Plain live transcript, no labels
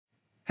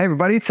Hey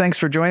everybody, thanks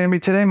for joining me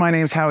today. My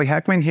name is Howie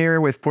Heckman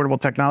here with Portable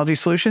Technology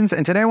Solutions,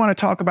 and today I want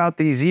to talk about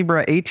the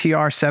Zebra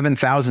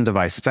ATR7000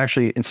 device. It's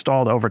actually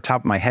installed over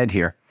top of my head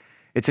here.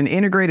 It's an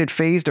integrated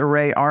phased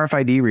array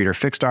RFID reader,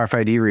 fixed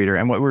RFID reader,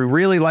 and what we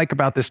really like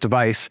about this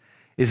device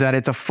is that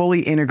it's a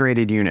fully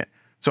integrated unit.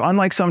 So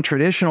unlike some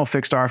traditional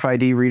fixed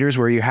RFID readers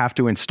where you have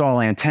to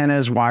install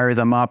antennas, wire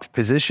them up,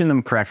 position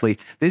them correctly,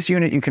 this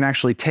unit you can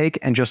actually take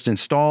and just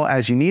install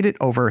as you need it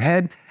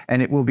overhead,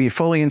 and it will be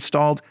fully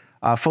installed,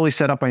 fully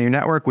set up on your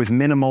network with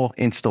minimal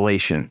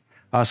installation.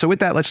 So with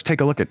that, let's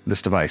take a look at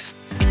this device.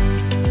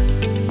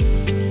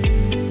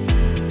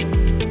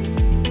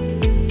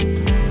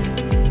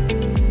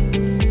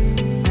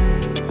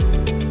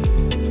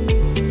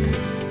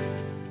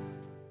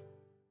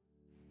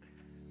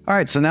 All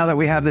right, so now that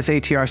we have this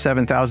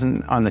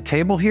ATR7000 on the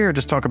table here,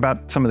 just talk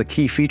about some of the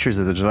key features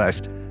of the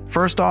device.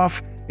 First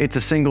off, it's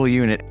a single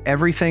unit.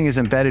 Everything is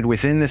embedded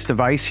within this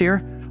device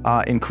here,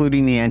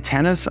 including the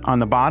antennas on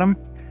the bottom.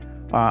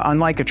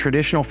 Unlike a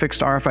traditional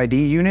fixed RFID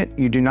unit,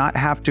 you do not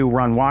have to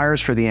run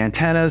wires for the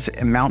antennas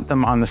and mount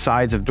them on the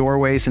sides of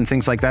doorways and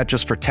things like that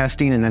just for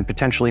testing and then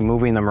potentially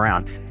moving them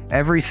around.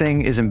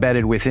 Everything is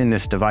embedded within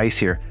this device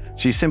here.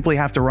 So you simply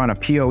have to run a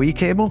PoE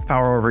cable,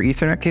 power over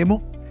Ethernet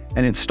cable,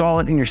 and install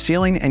it in your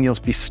ceiling, and you'll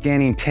be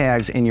scanning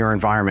tags in your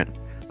environment.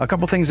 A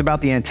couple things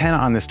about the antenna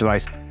on this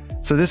device.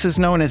 So this is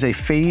known as a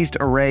phased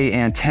array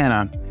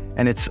antenna,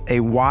 and it's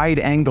a wide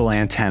angle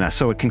antenna,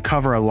 so it can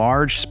cover a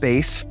large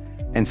space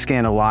and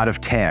scan a lot of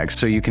tags.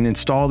 So you can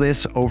install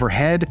this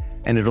overhead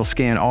and it'll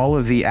scan all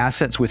of the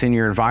assets within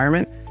your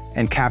environment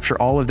and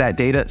capture all of that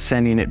data,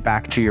 sending it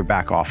back to your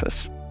back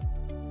office.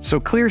 So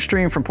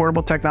ClearStream from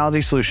Portable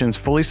Technology Solutions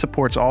fully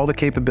supports all the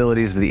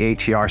capabilities of the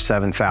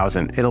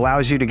ATR7000. It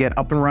allows you to get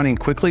up and running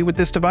quickly with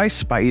this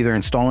device by either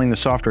installing the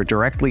software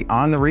directly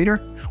on the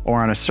reader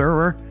or on a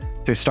server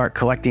to start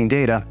collecting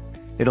data.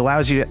 It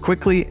allows you to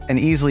quickly and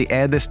easily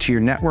add this to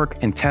your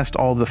network and test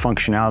all of the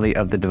functionality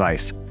of the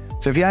device.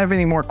 So if you have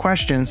any more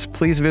questions,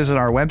 please visit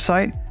our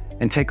website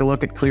and take a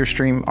look at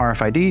ClearStream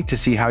RFID to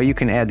see how you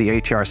can add the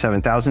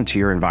ATR7000 to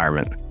your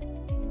environment.